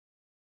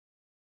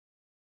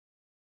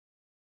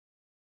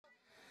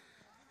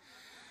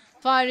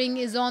Firing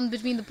is on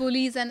between the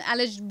police and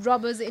alleged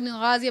robbers in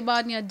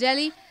Ghaziabad near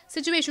Delhi.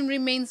 Situation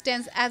remains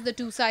tense as the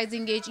two sides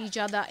engage each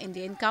other in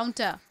the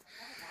encounter.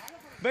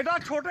 The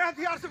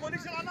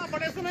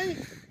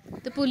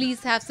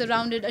police have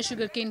surrounded a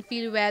sugarcane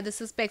field where the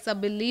suspects are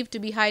believed to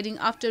be hiding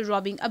after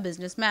robbing a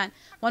businessman.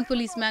 One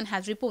policeman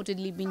has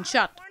reportedly been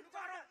shot.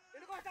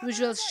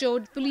 Visuals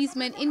showed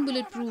policemen in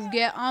bulletproof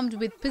gear armed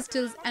with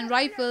pistols and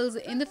rifles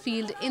in the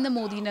field in the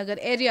Modi Nagar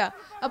area.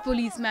 A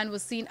policeman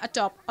was seen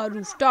atop a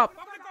rooftop.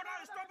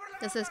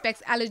 The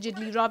suspects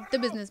allegedly robbed the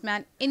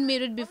businessman in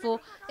Meerut before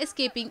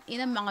escaping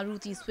in a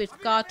Maruti Swift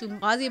car to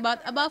Ghaziabad,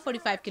 about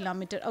 45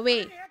 km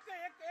away.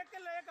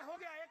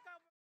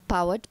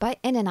 Powered by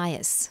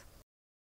NNIS.